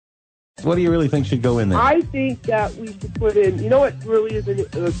What do you really think should go in there? I think that we should put in, you know what really is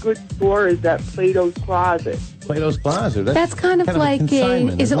a good store is that Plato's Closet. Plato's Closet. That's kind of like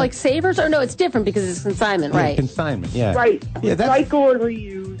is it like Savers? Or no, it's different because it's consignment, right? Consignment, yeah. Right. Yeah, Cycle and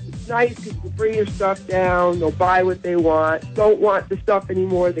reuse. It's nice because you bring your stuff down. They'll buy what they want. Don't want the stuff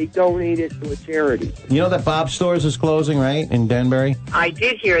anymore. They donate it to a charity. You know that Bob's Stores is closing, right, in Danbury? I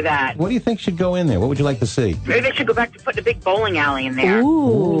did hear that. What do you think should go in there? What would you like to see? Maybe they should go back to putting a big bowling alley in there.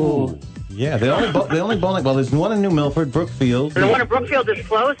 Ooh. Yeah, the only bowling. Well, there's one in New Milford, Brookfield. The one in Brookfield is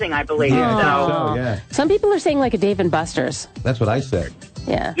closing, I believe. Yeah, I think so. so, yeah. Some people are saying like a Dave and Buster's. That's what I said.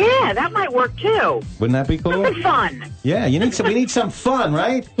 Yeah. Yeah, that might work too. Wouldn't that be cool? Something fun. Yeah, we need some fun,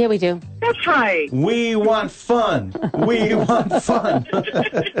 right? Yeah, we do. That's right. We want fun. We want fun.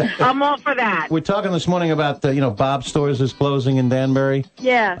 I'm all for that. We're talking this morning about Bob's Stores is closing in Danbury.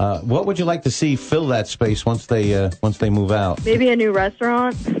 Yeah. What would you like to see fill that space once they move out? Maybe a new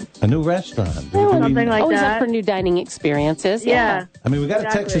restaurant. A new restaurant. Something like Always that. up for new dining experiences. Yeah. I mean, we got a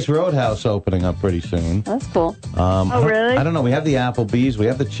Texas Roadhouse opening up pretty soon. That's cool. Oh, really? I don't know. We have the Applebee's. We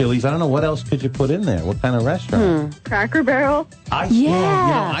have the Chili's. I don't know what else could you put in there. What kind of restaurant? Cracker Barrel. I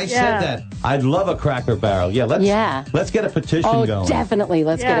Yeah. said that. I'd love a Cracker Barrel. Yeah, let's get a petition going. Oh, definitely.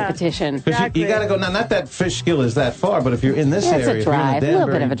 Let's get a petition. Because you got to go. Now, not that Fishkill is that far, but if you're in this it's area, a drive. if you're in the A little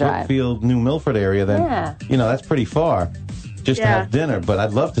bit Danbury, of a drive. Brookfield, New Milford area, then that's pretty far. Just to have dinner, but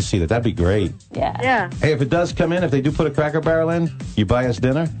I'd love to see that. That'd be great. Yeah. Hey, if it does come in, if they do put a Cracker Barrel in, you buy us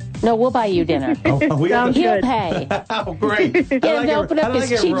dinner? No, we'll buy you dinner. He'll pay. Oh, great. Get him to open up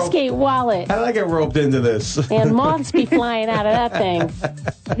his cheapskate wallet. How did I get roped into this? And moths be flying out of that thing.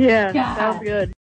 Yeah, sounds good.